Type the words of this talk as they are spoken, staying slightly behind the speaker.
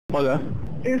Hola,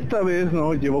 esta vez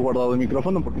no llevo guardado el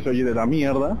micrófono porque se oye de la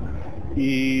mierda.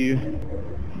 Y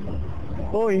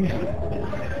hoy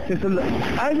es el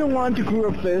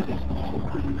IDWGUF Fest.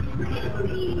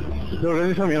 Lo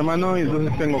organiza mi hermano y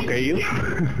entonces tengo que ir.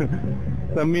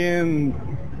 También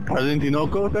al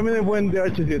Tinoco, también el buen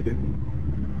DH7.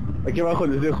 Aquí abajo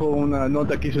les dejo una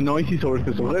nota que hizo Noisy sobre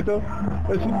este sujeto.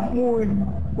 Es muy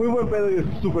buen pedo y es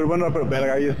súper bueno, pero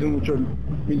verga, y hace mucho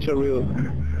pinche ruido.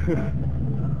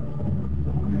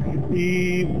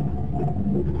 Y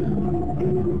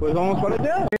pues vamos para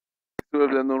allá. Estuve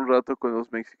hablando un rato con los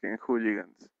Mexican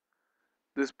Hooligans.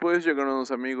 Después llegaron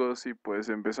los amigos y pues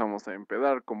empezamos a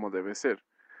empedar como debe ser.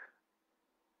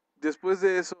 Después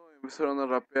de eso empezaron a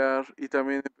rapear y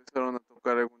también empezaron a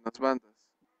tocar algunas bandas.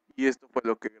 Y esto fue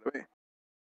lo que grabé.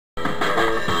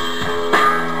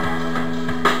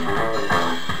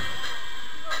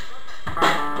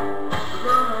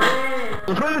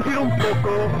 ¿Nos puedes decir un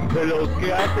poco de lo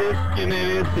que haces, quién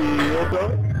eres y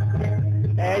eso?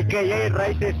 Es que yo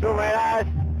raíces húmedas,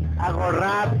 hago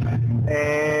rap,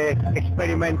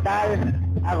 experimental,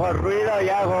 hago ruido y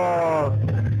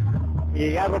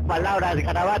hago palabras,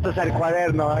 garabatos al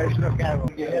cuaderno, es lo que hago.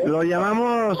 Lo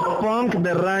llamamos punk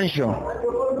de rancho.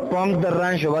 Punk de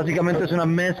rancho, básicamente es una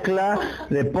mezcla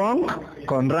de punk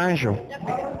con rancho.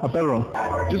 A perro.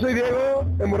 Yo soy Diego,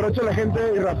 emborracho a la gente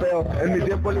y rapeo en mi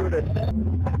tiempo libre.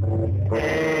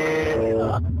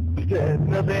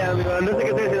 No sé, amigo, no sé qué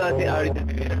estoy haciendo así ahorita.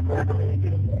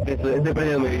 Estoy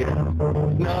perdiendo mi vida.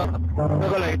 No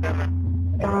con la guitarra.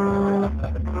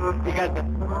 Y canto.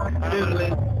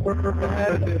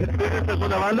 ¿Esta es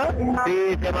una banda? Sí,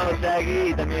 se llama Shaggy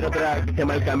y también otra que se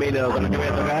llama El Camino con la que voy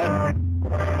a tocar.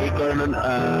 Y con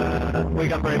We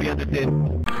Come For The Beyond The Sin.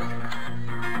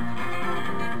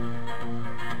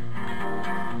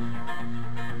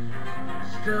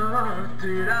 Estaba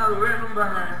tirado en un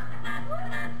bar,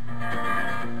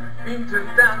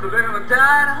 intentando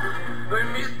levantar en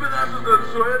mis pedazos del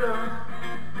suelo,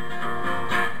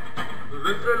 de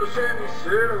entre los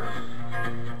ceniceros.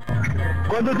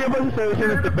 ¿Cuánto tiempo has estado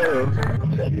haciendo este pedo?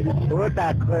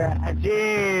 Puta,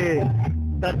 así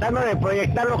tratando de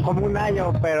proyectarlo como un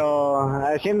año, pero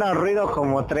haciendo ruido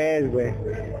como 3, güey.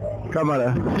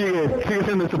 Cámara, sigue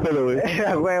siendo este pedo, güey.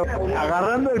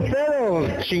 Agarrando el pedo,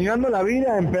 chingando la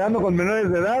vida, empedando con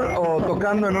menores de edad o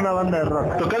tocando en una banda de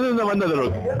rock. Tocando en una banda de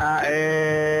rock.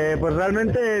 Pues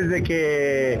realmente desde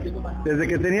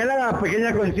que tenía la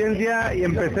pequeña conciencia y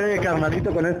empecé de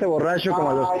carnalito con este borracho como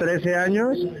a los 13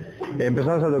 años,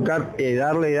 empezamos a tocar y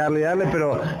darle,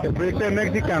 pero el proyecto de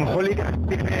Mexican Hooligans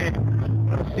tiene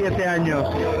 7 años.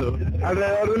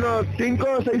 Alrededor de unos 5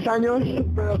 o 6 años,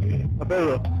 a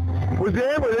pedo. Pues bien,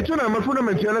 pues de hecho nada más fue una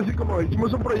mención, así como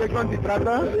hicimos un proyecto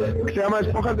antitrata que se llama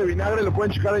Esponjas de Vinagre, lo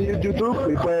pueden checar en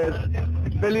YouTube, y pues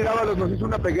Feli Dávalos nos hizo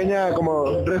una pequeña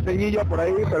como reseñilla por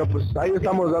ahí, pero pues ahí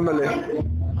estamos dándole.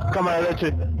 Cámara de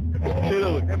leche.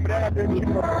 Chido, güey. Embriágate,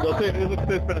 chico. Lo sé, es lo que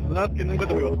estoy esperando, nada que nunca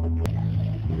te veo.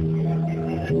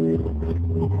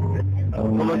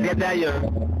 Como 7 años.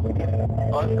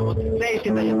 Como 6,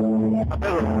 7 años. A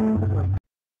perro.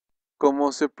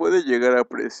 Como se puede llegar a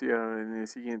apreciar en el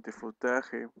siguiente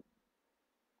footaje,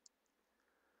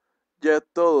 ya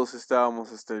todos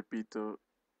estábamos hasta el pito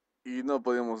y no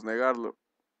podíamos negarlo.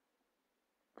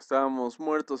 Estábamos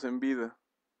muertos en vida.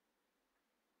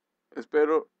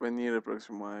 Espero venir el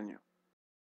próximo año.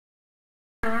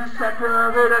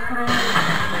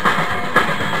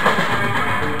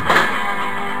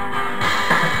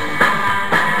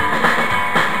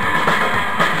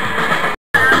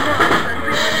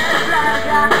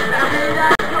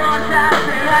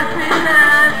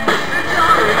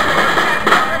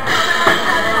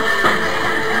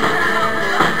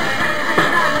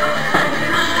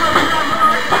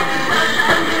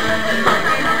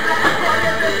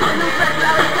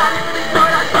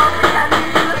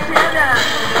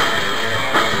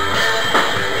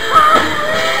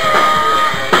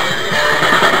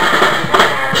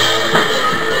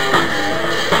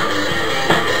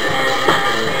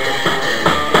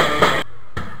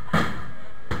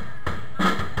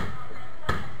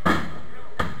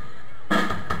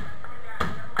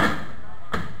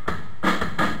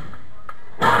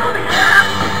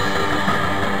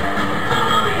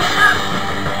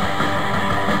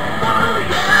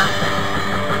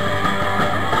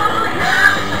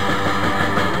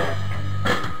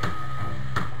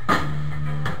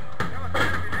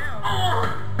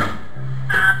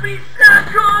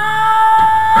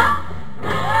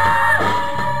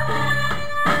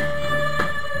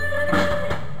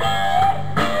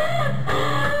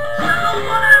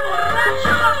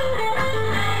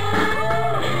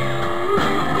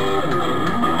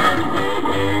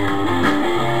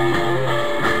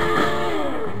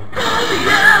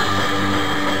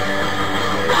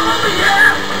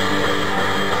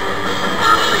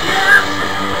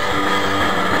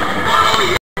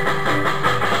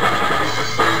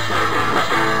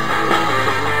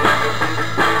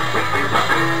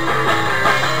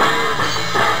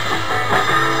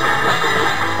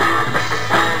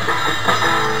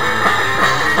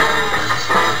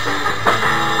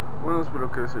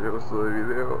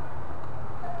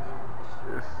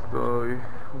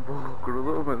 un poco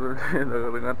crudo, me duele la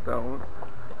garganta aún.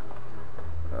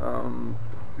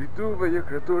 Y tú, bella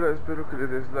criatura, espero que le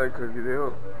des like al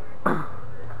video,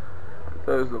 que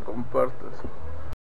tal vez lo compartas.